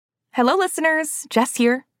Hello, listeners. Jess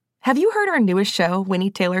here. Have you heard our newest show, Winnie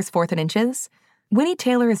Taylor's 4th and Inches? Winnie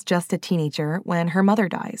Taylor is just a teenager when her mother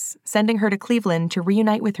dies, sending her to Cleveland to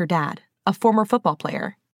reunite with her dad, a former football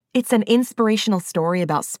player. It's an inspirational story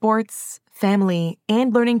about sports, family,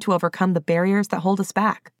 and learning to overcome the barriers that hold us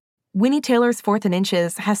back. Winnie Taylor's 4th and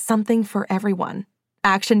Inches has something for everyone.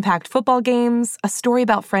 Action-packed football games, a story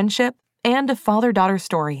about friendship, and a father-daughter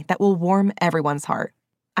story that will warm everyone's heart.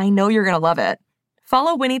 I know you're going to love it.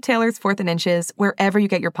 Follow Winnie Taylor's 4th and Inches wherever you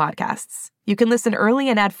get your podcasts. You can listen early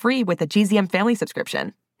and ad-free with a GZM family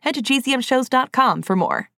subscription. Head to gzmshows.com for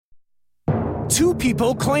more. Two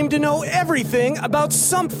people claim to know everything about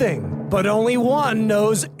something, but only one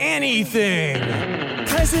knows anything.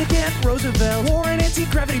 President Roosevelt wore an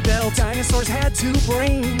anti-gravity belt. Dinosaurs had 2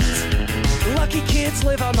 brains. Lucky kids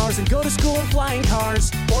live on Mars and go to school in flying cars.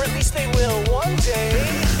 Or at least they will one day.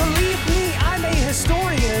 Believe me, I'm a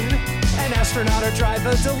historian. An astronaut or drive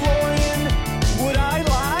a DeLorean. Would I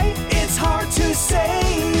lie? It's hard to say.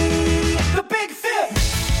 The Big Fib!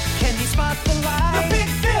 Can you spot the lie? The Big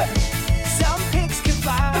Fib! Some pigs can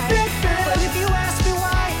fly. The Big Fib! But if you ask me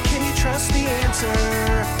why, can you trust the answer?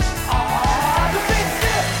 The Big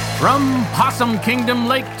Fib! From Possum Kingdom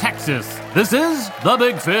Lake, Texas, this is The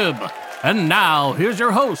Big Fib. And now, here's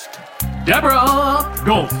your host, Deborah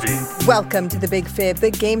Goldstein. Welcome to The Big Fib,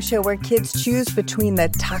 the game show where kids choose between the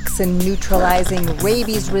toxin-neutralizing,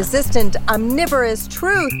 rabies-resistant, omnivorous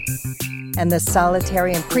truth and the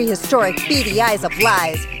solitary and prehistoric beady eyes of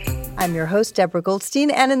lies. I'm your host, Deborah Goldstein,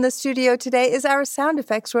 and in the studio today is our sound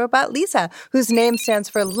effects robot, Lisa, whose name stands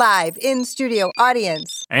for Live In-Studio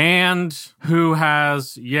Audience. And who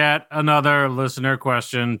has yet another listener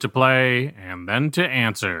question to play and then to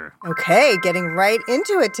answer. Okay, getting right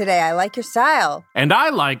into it today. I like your style. And I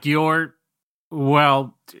like your...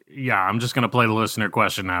 Well, yeah, I'm just going to play the listener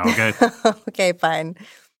question now, okay? Okay, fine.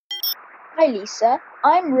 Hi, Lisa.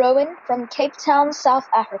 I'm Rowan from Cape Town, South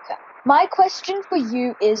Africa. My question for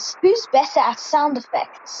you is, who's better at sound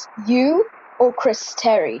effects, you or Chris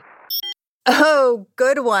Terry? Oh,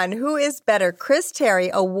 good one. Who is better? Chris Terry,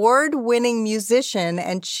 award-winning musician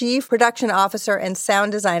and chief production officer and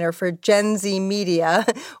sound designer for Gen Z Media,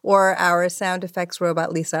 or our sound effects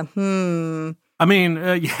robot, Lisa? I mean,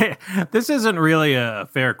 yeah, this isn't really a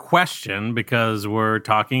fair question because we're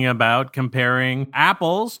talking about comparing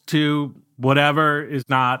apples to whatever is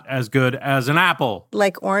not as good as an apple.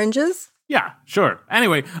 Like oranges? Yeah, sure.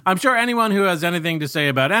 Anyway, I'm sure anyone who has anything to say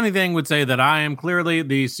about anything would say that I am clearly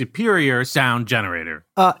the superior sound generator.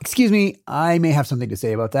 Excuse me, I may have something to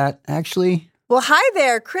say about that, actually. Well, hi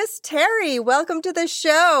there, Chris Terry. Welcome to the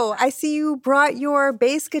show. I see you brought your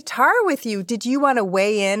bass guitar with you. Did you want to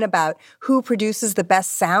weigh in about who produces the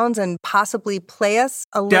best sounds and possibly play us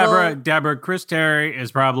a little? Deborah, Chris Terry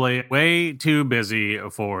is probably way too busy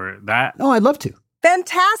for that. Oh, I'd love to.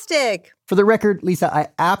 Fantastic. For the record, Lisa, I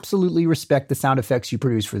absolutely respect the sound effects you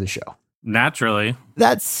produce for the show. Naturally.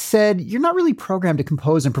 That said, you're not really programmed to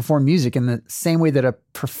compose and perform music in the same way that a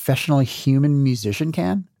professional human musician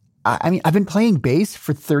can. I mean, I've been playing bass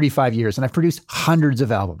for 35 years and I've produced hundreds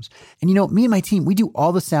of albums. And you know, me and my team, we do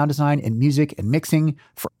all the sound design and music and mixing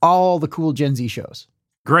for all the cool Gen Z shows.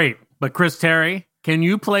 Great. But Chris Terry, can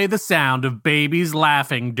you play the sound of babies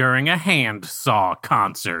laughing during a hand saw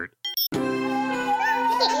concert?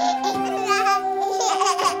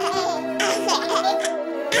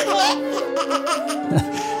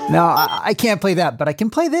 No, I can't play that, but I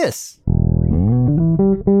can play this.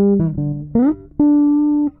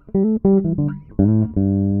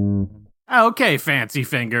 Okay, fancy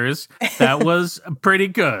fingers. That was pretty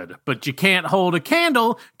good, but you can't hold a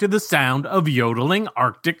candle to the sound of yodeling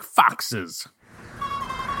Arctic foxes.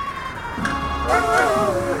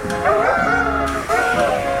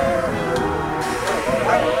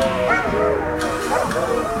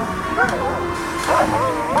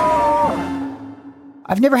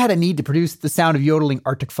 I've never had a need to produce the sound of yodeling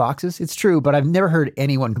Arctic foxes. It's true, but I've never heard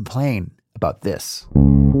anyone complain about this.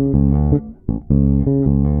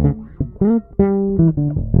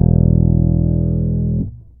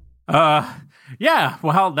 Yeah,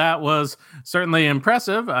 well, that was certainly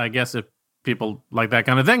impressive, I guess, if people like that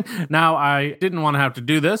kind of thing. Now, I didn't want to have to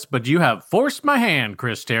do this, but you have forced my hand,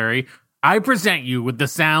 Chris Terry. I present you with the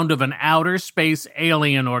sound of an outer space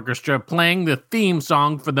alien orchestra playing the theme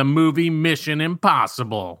song for the movie Mission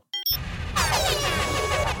Impossible.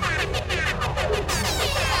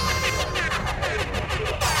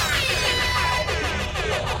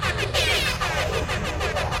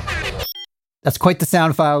 That's quite the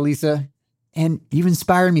sound file, Lisa. And you've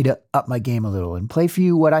inspired me to up my game a little and play for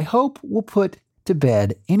you what I hope will put to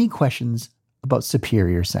bed any questions about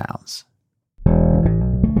superior sounds.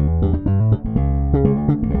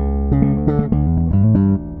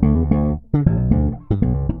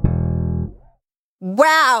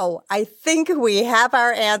 Wow, I think we have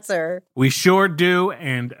our answer. We sure do,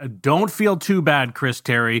 and don't feel too bad, Chris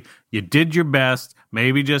Terry. You did your best.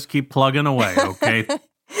 Maybe just keep plugging away, okay?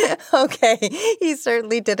 Okay, he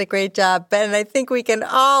certainly did a great job, Ben. I think we can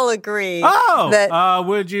all agree that...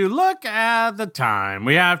 would you look at the time?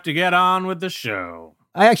 We have to get on with the show.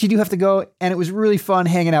 I actually do have to go, and it was really fun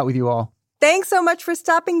hanging out with you all. Thanks so much for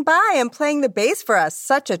stopping by and playing the bass for us.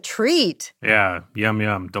 Such a treat. Yeah, yum,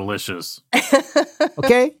 yum, delicious.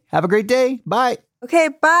 Okay, have a great day. Bye. Okay,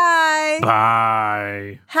 bye.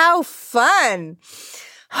 Bye. How fun.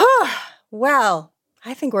 Well,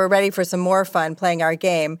 I think we're ready for some more fun playing our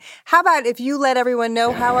game. How about if you let everyone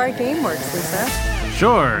know how our game works, Lisa?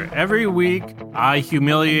 Sure. Every week, I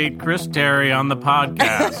humiliate Chris Terry on the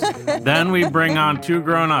podcast. Then we bring on two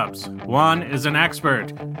grown-ups. One is an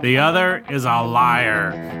expert. The other is a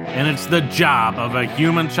liar. And it's the job of a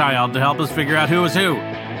human child to help us figure out who is who.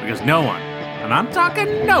 Because no one, and I'm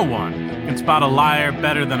talking no one, can spot a liar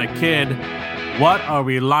better than a kid. What are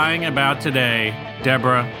we lying about today,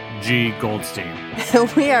 Deborah G. Goldstein?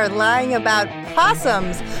 We are lying about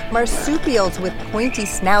possums, marsupials with pointy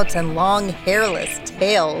snouts and long hairless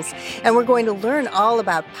tails. And we're going to learn all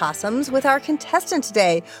about possums with our contestant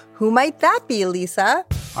today. Who might that be, Lisa?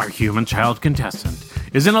 Our human child contestant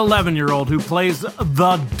is an 11-year-old who plays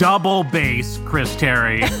the double bass, Chris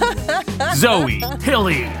Terry. Zoe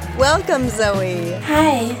Hilly. Welcome, Zoe.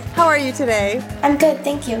 Hi. How are you today? I'm good,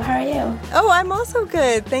 thank you. How are you? Oh, I'm also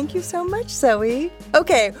good. Thank you so much, Zoe.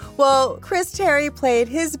 Okay, well, Chris Terry played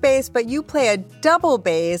his bass, but you play a double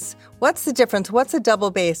bass. What's the difference? What's a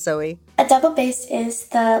double bass, Zoe? A double bass is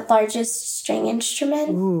the largest string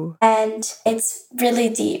instrument, and it's really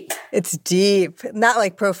deep. It's deep, not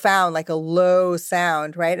like profound, like a low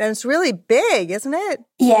sound, right? And it's really big, isn't it?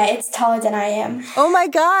 Yeah, it's taller than I am. Oh my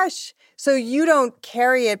gosh. So you don't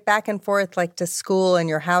carry it back and forth like to school in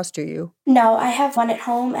your house, do you? No, I have one at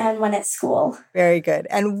home and one at school. Very good.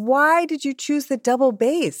 And why did you choose the double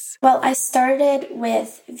bass? Well, I started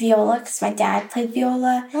with viola because my dad played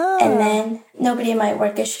viola, and then nobody in my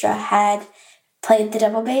orchestra had played the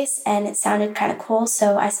double bass, and it sounded kind of cool,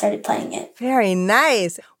 so I started playing it. Very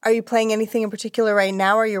nice. Are you playing anything in particular right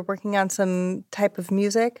now, or you're working on some type of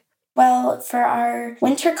music? Well, for our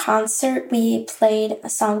winter concert, we played a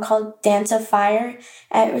song called Dance of Fire,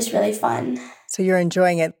 and it was really fun. So you're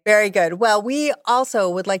enjoying it. Very good. Well, we also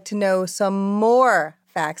would like to know some more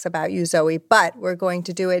facts about you, Zoe, but we're going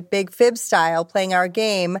to do it Big Fib style, playing our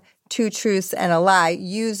game, Two Truths and a Lie.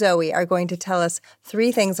 You, Zoe, are going to tell us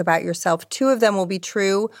 3 things about yourself. 2 of them will be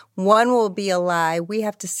true. 1 will be a lie. We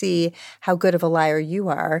have to see how good of a liar you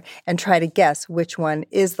are and try to guess which one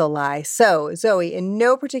is the lie. So, Zoe, in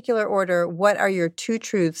no particular order, what are your 2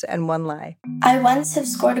 truths and 1 lie? I once have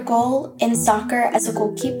scored a goal in soccer as a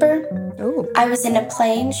goalkeeper. Ooh. I was in a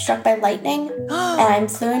plane struck by lightning, and I'm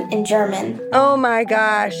fluent in German. Oh my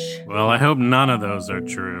gosh. Well, I hope none of those are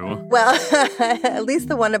true. Well, at least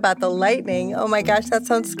the one about the lightning. Oh my gosh, that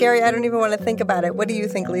sounds scary. I don't even want to think about it. What do you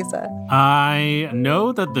think, Lisa? I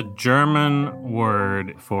know that the German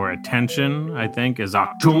word for attention, I think, is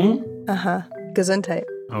Achtung. Uh-huh. Gesundheit.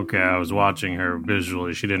 Okay, I was watching her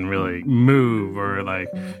visually. She didn't really move or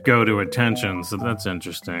go to attention, so that's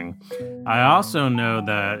interesting. I also know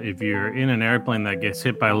that if you're in an airplane that gets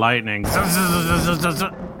hit by lightning,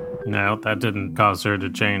 no, that didn't cause her to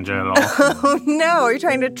change at all. Oh no, are you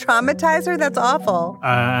trying to traumatize her? That's awful.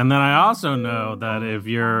 And then I also know that if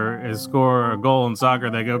you score a goal in soccer,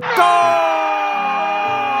 they go, goal!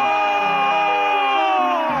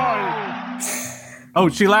 Oh,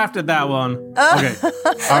 she laughed at that one. Okay.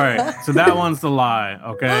 All right. So that one's the lie,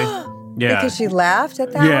 okay? Yeah. Because she laughed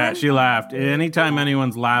at that one? Yeah, she laughed. Anytime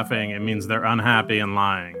anyone's laughing, it means they're unhappy and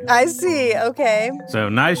lying. I see. Okay. So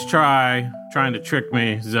nice try, trying to trick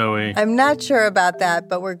me, Zoe. I'm not sure about that,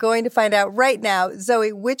 but we're going to find out right now.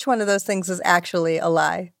 Zoe, which one of those things is actually a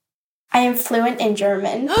lie? I am fluent in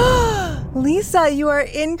German. Lisa, you are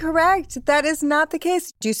incorrect. That is not the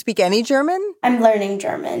case. Do you speak any German? I'm learning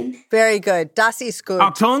German. Very good. Das ist gut.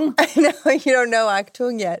 Achtung? I know you don't know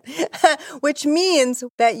Achtung yet. Which means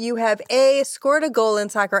that you have scored a goal in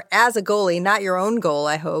soccer as a goalie, not your own goal,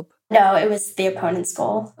 I hope. No, it was the opponent's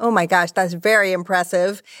goal. Oh my gosh, that's very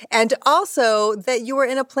impressive. And also that you were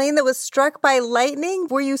in a plane that was struck by lightning.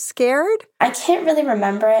 Were you scared? I can't really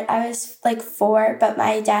remember it. I was 4, but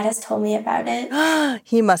my dad has told me about it.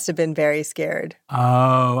 He must have been very scared.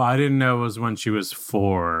 Oh, I didn't know it was when she was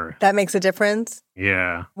 4. That makes a difference?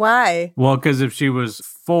 Yeah. Why? Well, because if she was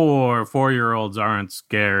 4, 4-year-olds aren't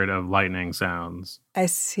scared of lightning sounds. I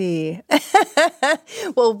see.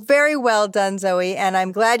 Well, very well done, Zoe, and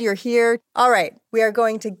I'm glad you're here. All right, We are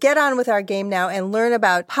going to get on with our game now and learn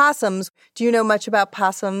about possums. Do you know much about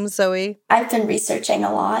possums, Zoe? I've been researching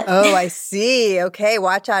a lot. Oh, I see. Okay,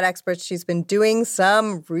 watch out, experts. She's been doing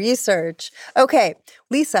some research. Okay,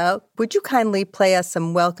 Lisa, would you kindly play us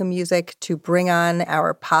some welcome music to bring on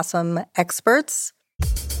our possum experts?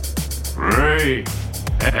 Hey,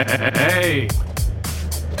 hey,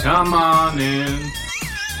 come on in.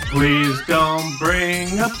 Please don't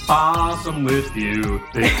bring a possum with you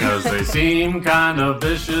because they seem kind of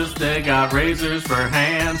vicious. They got razors for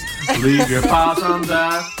hands. Leave your possums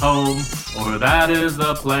at home, or that is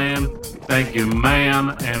the plan. Thank you, ma'am.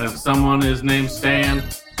 And if someone is named Stan,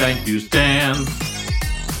 thank you, Stan.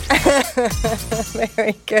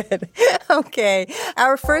 Very good. Okay,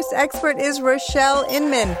 our first expert is Rochelle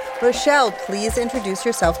Inman. Rochelle, please introduce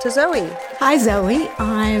yourself to Zoe. Hi, Zoe.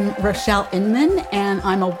 I'm Rochelle Inman, and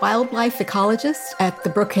I'm a wildlife ecologist at the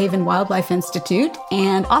Brookhaven Wildlife Institute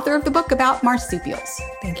and author of the book about marsupials.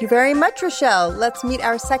 Thank you very much, Rochelle. Let's meet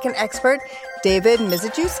our second expert, David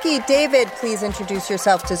Mizajewski. David, please introduce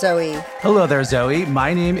yourself to Zoe. Hello there, Zoe.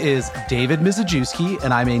 My name is David Mizajewski,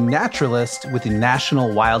 and I'm a naturalist with the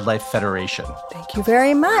National Wildlife Federation. Thank you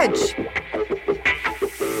very much.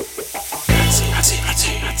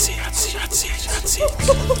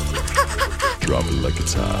 Drop it like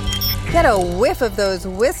it's hot. Get a whiff of those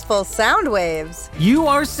wistful sound waves. You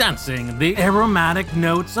are sensing the aromatic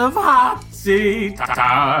notes of hot seat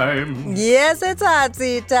time. Yes, it's hot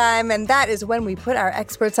seat time, and that is when we put our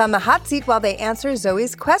experts on the hot seat while they answer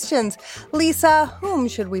Zoe's questions. Lisa, whom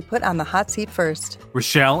should we put on the hot seat first?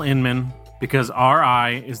 Rochelle Inman, because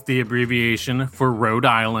RI is the abbreviation for Rhode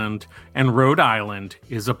Island, and Rhode Island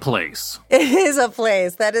is a place. It is a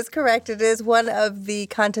place. That is correct. It is one of the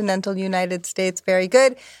continental United States. Very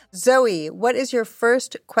good. Zoe, what is your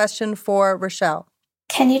first question for Rochelle?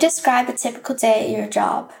 Can you describe a typical day at your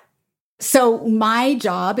job? So my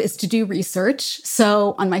job is to do research.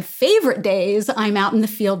 So on my favorite days, I'm out in the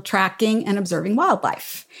field tracking and observing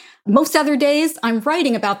wildlife. Most other days, I'm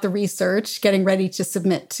writing about the research, getting ready to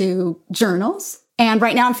submit to journals. And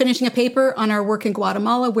right now I'm finishing a paper on our work in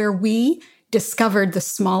Guatemala where we discovered the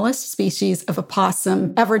smallest species of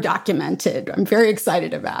opossum ever documented. I'm very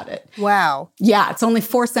excited about it. Wow. Yeah, it's only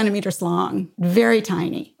 4 centimeters long, very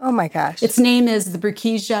tiny. Oh my gosh. Its name is the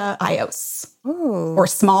Brucesia ios, Ooh. or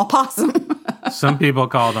small possum. Some people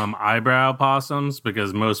call them eyebrow possums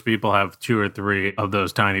because most people have 2 or 3 of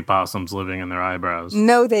those tiny possums living in their eyebrows.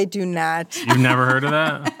 No, they do not. You've never heard of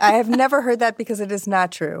that? I have never heard that because it is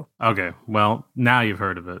not true. Okay, well, now you've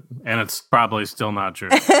heard of it, and it's probably still not true.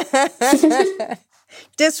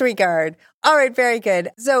 Disregard. All right, very good.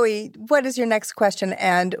 Zoe, what is your next question,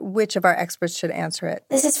 and which of our experts should answer it?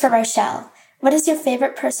 This is for Rochelle. What is your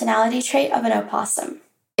favorite personality trait of an opossum?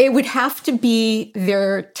 It would have to be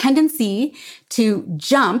their tendency to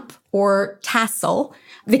jump or tassel.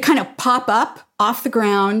 They kind of pop up off the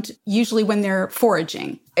ground, usually when they're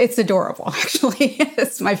foraging. It's adorable, actually.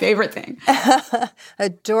 It's my favorite thing.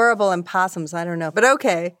 Adorable and possums. I don't know. But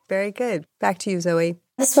okay, very good. Back to you, Zoe.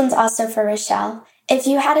 This one's also for Rochelle. If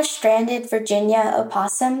you had a stranded Virginia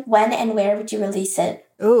opossum, when and where would you release it?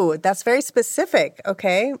 Ooh, that's very specific.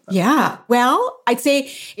 Okay. Yeah. Well, I'd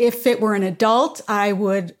say if it were an adult, I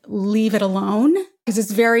would leave it alone because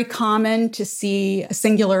it's very common to see a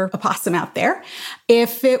singular opossum out there.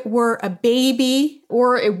 If it were a baby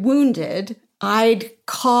or a wounded, I'd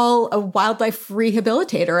call a wildlife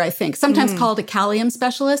rehabilitator, I think, sometimes called a callium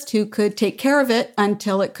specialist who could take care of it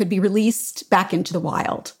until it could be released back into the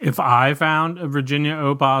wild. If I found a Virginia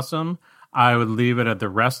opossum, I would leave it at the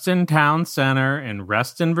Reston Town Center in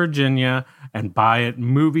Reston, Virginia, and buy it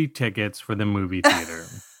movie tickets for the movie theater.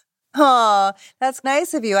 Oh, that's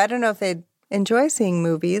nice of you. I don't know if they'd enjoy seeing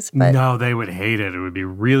movies, but... No, they would hate it. It would be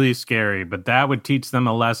really scary, but that would teach them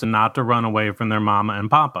a lesson not to run away from their mama and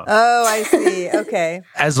papa. Oh, I see. Okay.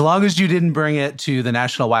 As long as you didn't bring it to the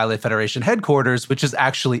National Wildlife Federation headquarters, which is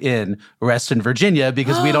actually in Reston, Virginia,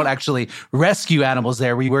 because we don't actually rescue animals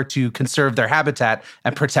there. We work to conserve their habitat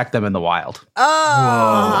and protect them in the wild.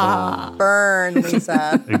 Oh, whoa. Burn,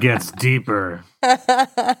 Lisa. It gets deeper.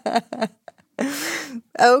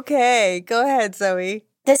 Okay, go ahead, Zoe.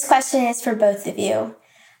 This question is for both of you.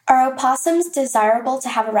 Are opossums desirable to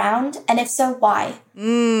have around? And if so, why?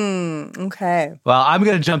 Okay. Well, I'm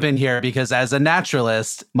going to jump in here because as a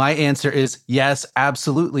naturalist, my answer is yes,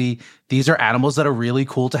 absolutely. These are animals that are really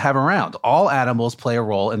cool to have around. All animals play a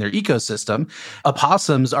role in their ecosystem.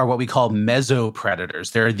 Opossums are what we call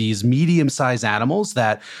mesopredators. They're these medium-sized animals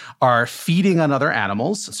that are feeding on other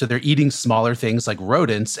animals. So they're eating smaller things like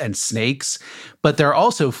rodents and snakes, but they're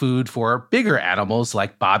also food for bigger animals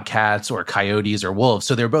like bobcats or coyotes or wolves.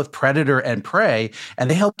 So they're both predator and prey,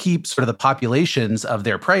 and they help keep sort of the populations of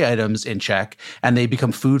their prey items in check, and they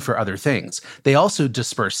become food for other things. They also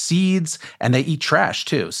disperse seeds, and they eat trash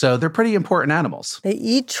too. So they're pretty important animals. They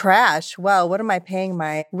eat trash. Well, what am I paying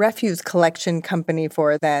my refuse collection company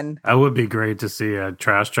for then? That would be great to see a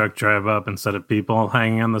trash truck drive up instead of people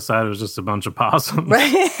hanging on the side. It was just a bunch of possums.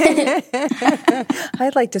 Right?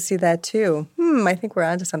 I'd like to see that too. I think we're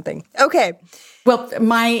onto something. Okay. Well,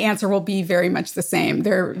 my answer will be very much the same.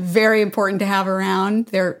 They're very important to have around.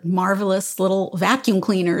 They're marvelous little vacuum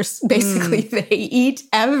cleaners. Basically, they eat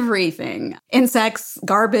everything. Insects,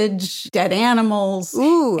 garbage, dead animals,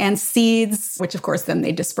 and seeds, which of course then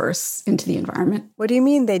they disperse into the environment. What do you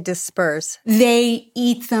mean they disperse? They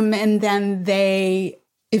eat them and then they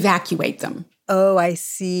evacuate them. Oh, I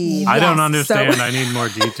see. I don't understand. I need more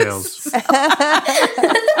details.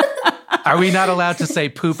 Are we not allowed to say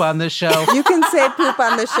poop on this show? You can say poop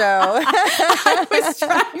on the show. I was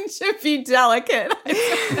trying to be delicate.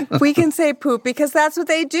 We can say poop because that's what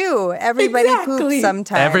they do. Everybody poops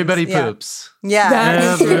sometimes. Everybody poops.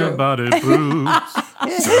 Yeah. Everybody poops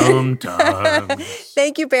sometimes.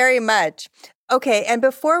 Thank you very much. Okay, and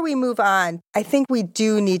before we move on, I think we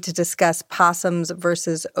do need to discuss possums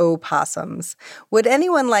versus opossums. Would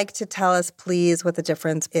anyone like to tell us, please, what the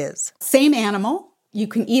difference is? Same animal. You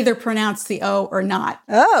can either pronounce the O or not.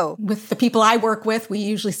 Oh. With the people I work with, we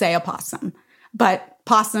usually say opossum, but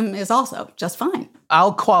possum is also just fine.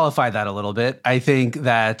 I'll qualify that a little bit. I think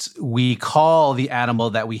that we call the animal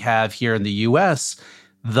that we have here in the U.S.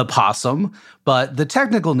 the possum, but the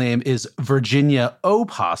technical name is Virginia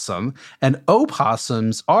opossum, and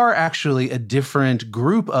opossums are actually a different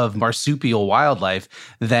group of marsupial wildlife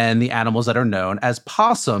than the animals that are known as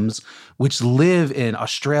possums, which live in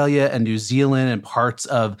Australia and New Zealand and parts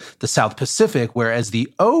of the South Pacific, whereas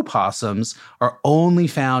the opossums are only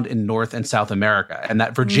found in North and South America, and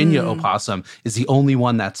that Virginia opossum is the only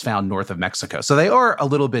one that's found north of Mexico. So they are a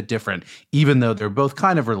little bit different, even though they're both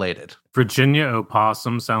kind of related. Virginia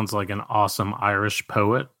opossum sounds like an awesome Irish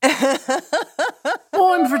poet.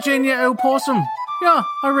 I'm Virginia opossum. Yeah,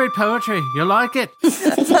 I read poetry. You like it?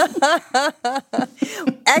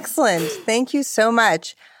 Excellent. Thank you so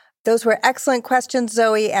much. Those were excellent questions,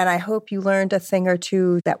 Zoe, and I hope you learned a thing or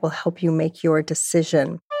two that will help you make your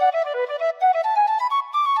decision.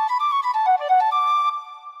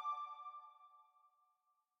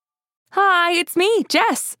 Hi, it's me,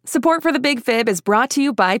 Jess. Support for The Big Fib is brought to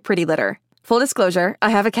you by Pretty Litter. Full disclosure, I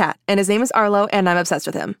have a cat, and his name is Arlo, and I'm obsessed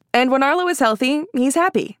with him. And when Arlo is healthy, he's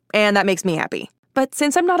happy, and that makes me happy. But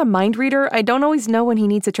since I'm not a mind reader, I don't always know when he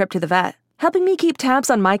needs a trip to the vet. Helping me keep tabs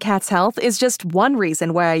on my cat's health is just one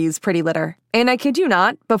reason why I use Pretty Litter. And I kid you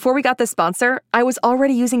not, before we got this sponsor, I was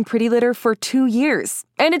already using Pretty Litter for 2 years.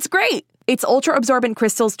 And it's great! Its ultra-absorbent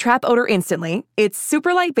crystals trap odor instantly, its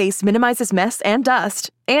super light base minimizes mess and dust,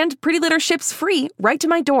 and Pretty Litter ships free right to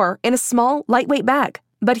my door in a small, lightweight bag.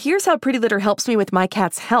 But here's how Pretty Litter helps me with my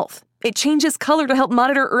cat's health. It changes color to help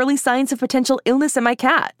monitor early signs of potential illness in my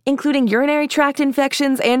cat, including urinary tract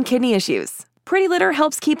infections and kidney issues. Pretty Litter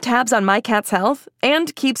helps keep tabs on my cat's health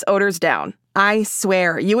and keeps odors down. I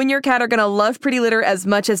swear, you and your cat are gonna love Pretty Litter as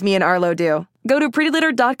much as me and Arlo do. Go to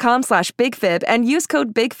prettylitter.com/bigfib and use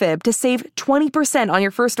code BIGFIB to save 20% on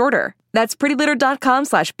your first order. That's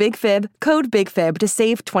prettylitter.com/bigfib, code BIGFIB to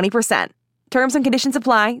save 20%. Terms and conditions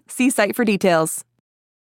apply. See site for details.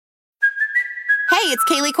 Hey, it's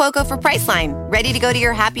Kaylee Cuoco for Priceline. Ready to go to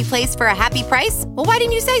your happy place for a happy price? Well, why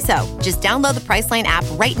didn't you say so? Just download the Priceline app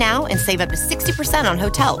right now and save up to 60% on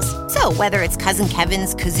hotels. So whether it's Cousin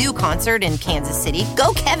Kevin's Kazoo Concert in Kansas City,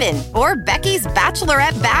 go Kevin, or Becky's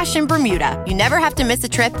Bachelorette Bash in Bermuda, you never have to miss a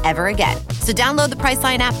trip ever again. So download the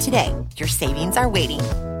Priceline app today. Your savings are waiting.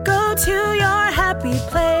 Go to your happy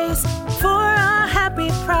place for a happy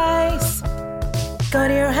price. Go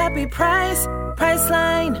to your happy price,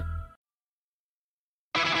 Priceline.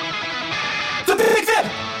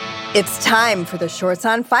 It's time for the Shorts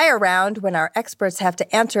on Fire round when our experts have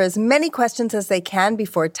to answer as many questions as they can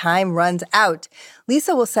before time runs out.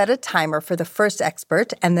 Lisa will set a timer for the first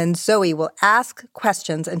expert, and then Zoe will ask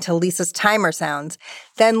questions until Lisa's timer sounds.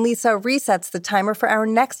 Then Lisa resets the timer for our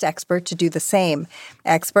next expert to do the same.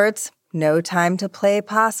 Experts, no time to play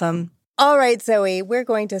possum. All right, Zoe, we're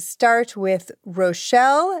going to start with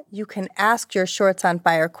Rochelle. You can ask your Shorts on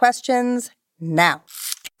Fire questions now.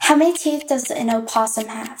 How many teeth does an opossum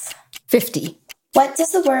have? 50. What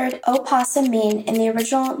does the word opossum mean in the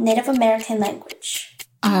original Native American language?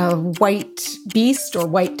 White beast or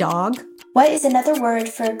white dog. What is another word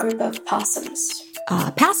for a group of possums?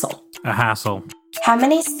 Passel. A hassle. How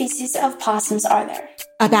many species of possums are there?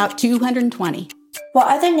 About 220. What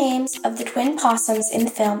are the names of the twin possums in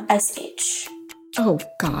the film Ice Age? Oh,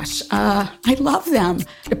 gosh. I love them.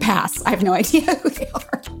 Pass. I have no idea who they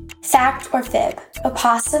are. Fact or fib?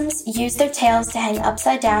 Opossums use their tails to hang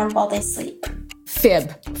upside down while they sleep.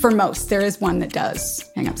 Fib. For most, there is one that does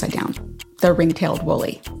hang upside down. The ring-tailed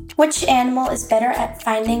woolly. Which animal is better at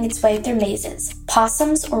finding its way through mazes?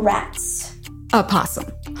 Possums or rats? A possum.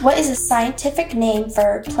 What is a scientific name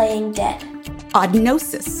for playing dead?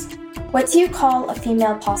 Odinosis. What do you call a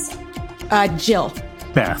female possum? Jill.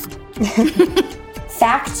 Beth.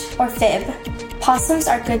 Fact or fib? Possums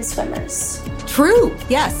are good swimmers. True.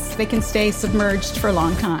 Yes, they can stay submerged for a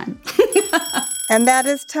long time. And that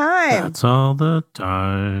is time. That's all the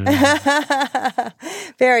time.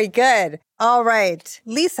 Very good. All right.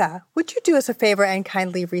 Lisa, would you do us a favor and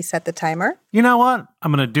kindly reset the timer? You know what?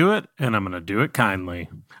 I'm going to do it, and I'm going to do it kindly.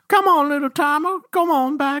 Come on, little timer. Come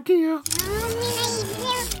on back here.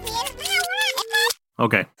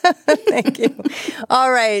 Okay. Thank you.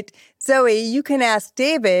 All right. Zoe, you can ask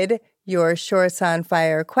David your Shorts on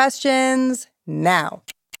Fire questions now.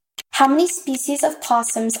 How many species of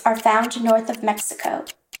possums are found north of Mexico?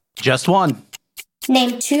 Just one.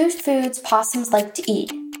 Name 2 foods possums like to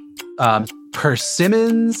eat.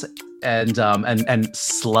 Persimmons and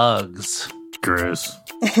slugs. Gross.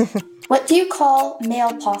 What do you call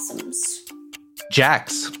male possums?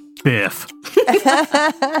 Jacks. Biff.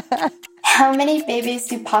 How many babies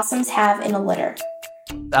do possums have in a litter?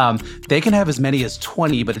 They can have as many as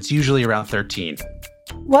 20, but it's usually around 13.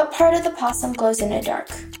 What part of the possum glows in the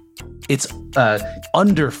dark? It's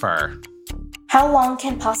under fur. How long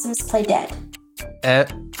can possums play dead?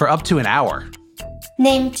 For up to an hour.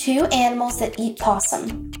 Name 2 animals that eat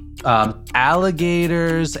possum.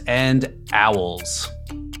 Alligators and owls.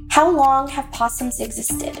 How long have possums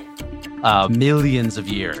existed? Millions of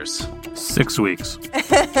years. 6 weeks.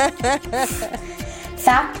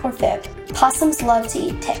 Fact or fib? Possums love to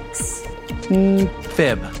eat ticks.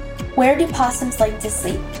 Fib. Where do possums like to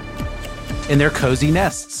sleep? In their cozy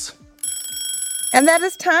nests. And that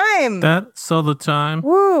is time. That's all the time.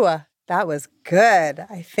 Woo, that was good.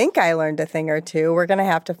 I think I learned a thing or two. We're going to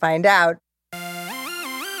have to find out.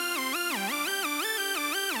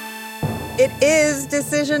 It is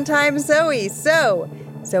decision time, Zoe. So,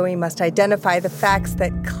 Zoe must identify the facts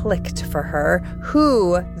that clicked for her.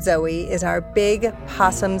 Who, Zoe, is our big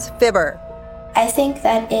possum's fibber? I think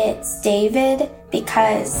that it's David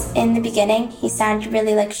because in the beginning he sounded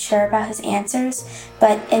really sure about his answers,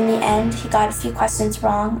 but in the end he got a few questions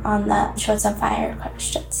wrong on the Shorts on Fire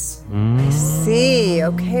questions. I see.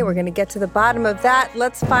 Okay, we're going to get to the bottom of that.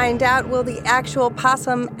 Let's find out. Will the actual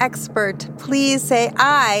possum expert please say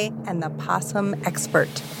I and the possum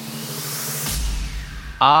expert?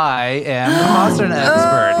 I am the possum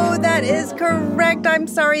expert. Oh, that is correct. I'm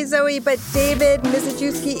sorry, Zoe, but David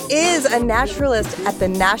Mizejewski is a naturalist at the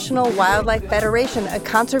National Wildlife Federation, a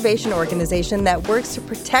conservation organization that works to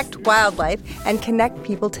protect wildlife and connect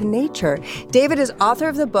people to nature. David is author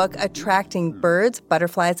of the book Attracting Birds,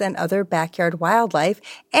 Butterflies, and Other Backyard Wildlife,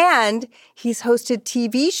 and he's hosted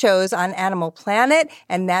TV shows on Animal Planet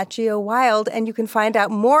and Nat Geo Wild, and you can find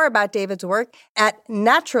out more about David's work at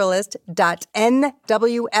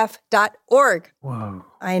naturalist.nwf.org. Whoa.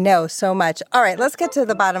 I know, so much. All right, let's get to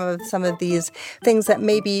the bottom of some of these things that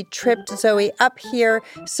maybe tripped Zoe up here.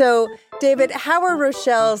 So, David, how are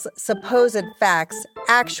Rochelle's supposed facts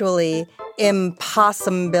actually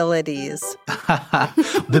impossibilities?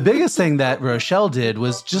 The biggest thing that Rochelle did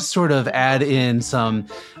was just sort of add in some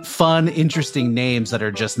fun, interesting names that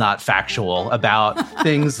are just not factual about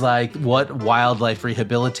things like what wildlife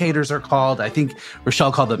rehabilitators are called. I think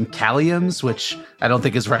Rochelle called them calliums, which I don't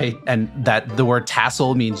think is right, and that the word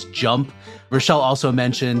tassel means jump. Rochelle also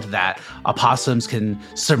mentioned that opossums can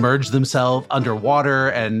submerge themselves underwater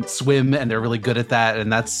and swim, and they're really good at that,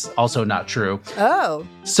 and that's also not true. Oh.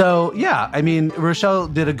 So, yeah, I mean, Rochelle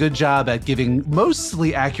did a good job at giving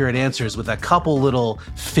mostly accurate answers with a couple little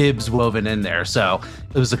fibs woven in there, so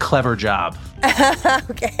it was a clever job.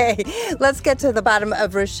 Okay, let's get to the bottom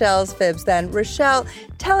of Rochelle's fibs then. Rochelle,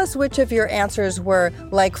 tell us which of your answers were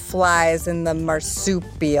like flies in the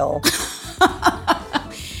marsupial.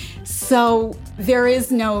 So There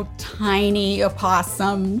is no tiny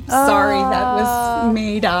opossum. Sorry, that was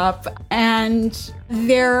made up. And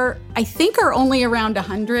there, I think, are only around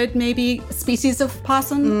 100 maybe species of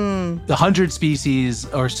possum. The 100 species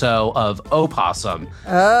or so of opossum.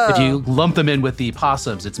 If you lump them in with the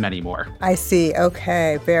possums, it's many more. I see.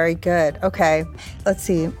 Okay, very good. Okay, let's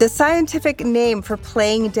see. The scientific name for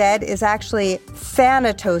playing dead is actually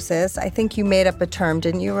thanatosis. I think you made up a term,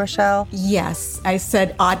 didn't you, Rochelle? Yes, I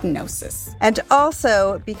said odenosis. And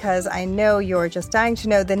also, because I know you're just dying to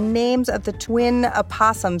know, the names of the twin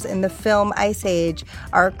opossums in the film Ice Age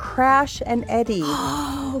are Crash and Eddie.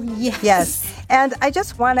 Oh, yes. Yes. And I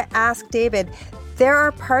just want to ask David, there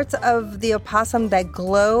are parts of the opossum that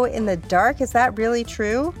glow in the dark. Is that really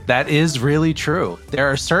true? That is really true. There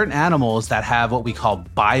are certain animals that have what we call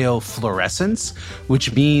biofluorescence,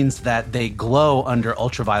 which means that they glow under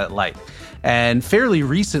ultraviolet light. And fairly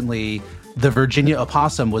recently, the Virginia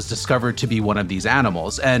opossum was discovered to be one of these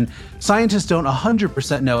animals. And scientists don't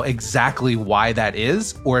 100% know exactly why that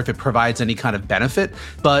is or if it provides any kind of benefit,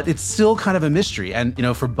 but it's still kind of a mystery. And,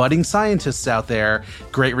 for budding scientists out there,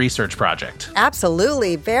 great research project.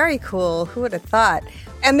 Absolutely. Very cool. Who would have thought?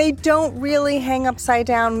 And they don't really hang upside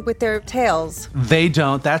down with their tails. They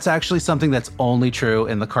don't. That's actually something that's only true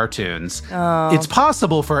in the cartoons. Oh. It's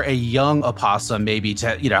possible for a young opossum maybe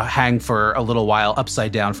to, hang for a little while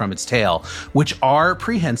upside down from its tail, which are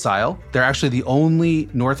prehensile. They're actually the only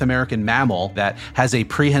North American mammal that has a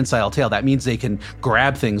prehensile tail. That means they can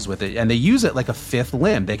grab things with it, and they use it like a fifth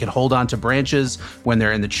limb. They can hold on to branches when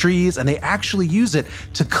they're in the trees, and they actually use it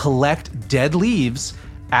to collect dead leaves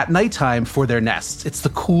at nighttime for their nests. It's the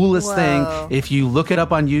coolest thing. If you look it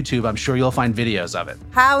up on YouTube, I'm sure you'll find videos of it.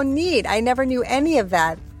 How neat. I never knew any of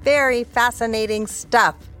that. Very fascinating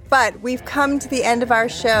stuff. But we've come to the end of our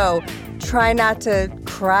show. Try not to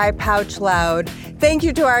cry pouch loud. Thank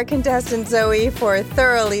you to our contestant Zoe for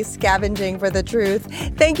thoroughly scavenging for the truth.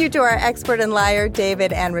 Thank you to our expert and liar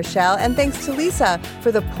David and Rochelle. And thanks to Lisa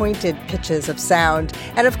for the pointed pitches of sound.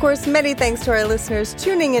 And of course, many thanks to our listeners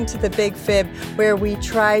tuning into The Big Fib, where we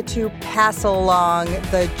try to pass along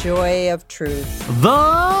the joy of truth.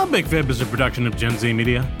 The Big Fib is a production of Gen Z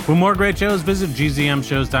Media. For more great shows, visit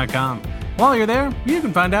gzmshows.com. While you're there, you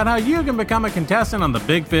can find out how you can become a contestant on The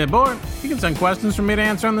Big Fib, or you can send questions for me to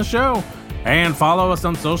answer on the show. And follow us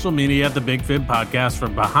on social media at The Big Fib Podcast for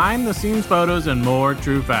behind-the-scenes photos and more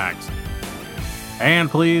true facts. And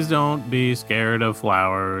please don't be scared of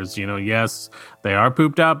flowers. Yes, they are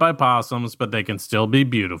pooped out by possums, but they can still be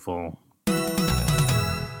beautiful.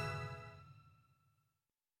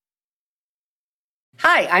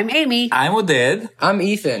 Hi, I'm Amy. I'm Oded. I'm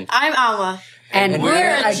Ethan. I'm Alma. And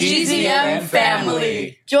we're a GZM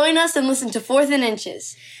family. Join us and listen to 4th and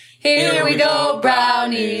Inches. Here we go,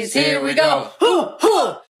 brownies. Here we go. Hoo,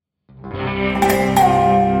 hoo.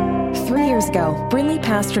 3 years ago, Brinley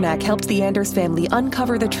Pasternak helped the Anders family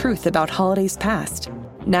uncover the truth about holidays past.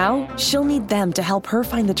 Now, she'll need them to help her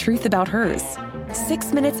find the truth about hers.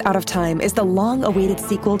 6 Minutes Out of Time is the long-awaited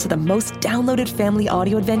sequel to the most downloaded family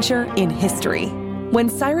audio adventure in history. When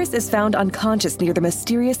Cyrus is found unconscious near the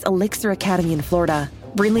mysterious Elixir Academy in Florida,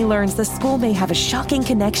 Brinley learns the school may have a shocking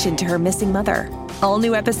connection to her missing mother. All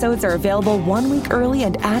new episodes are available 1 week early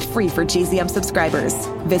and ad-free for GZM subscribers.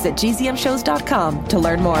 Visit gzmshows.com to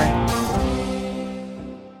learn more.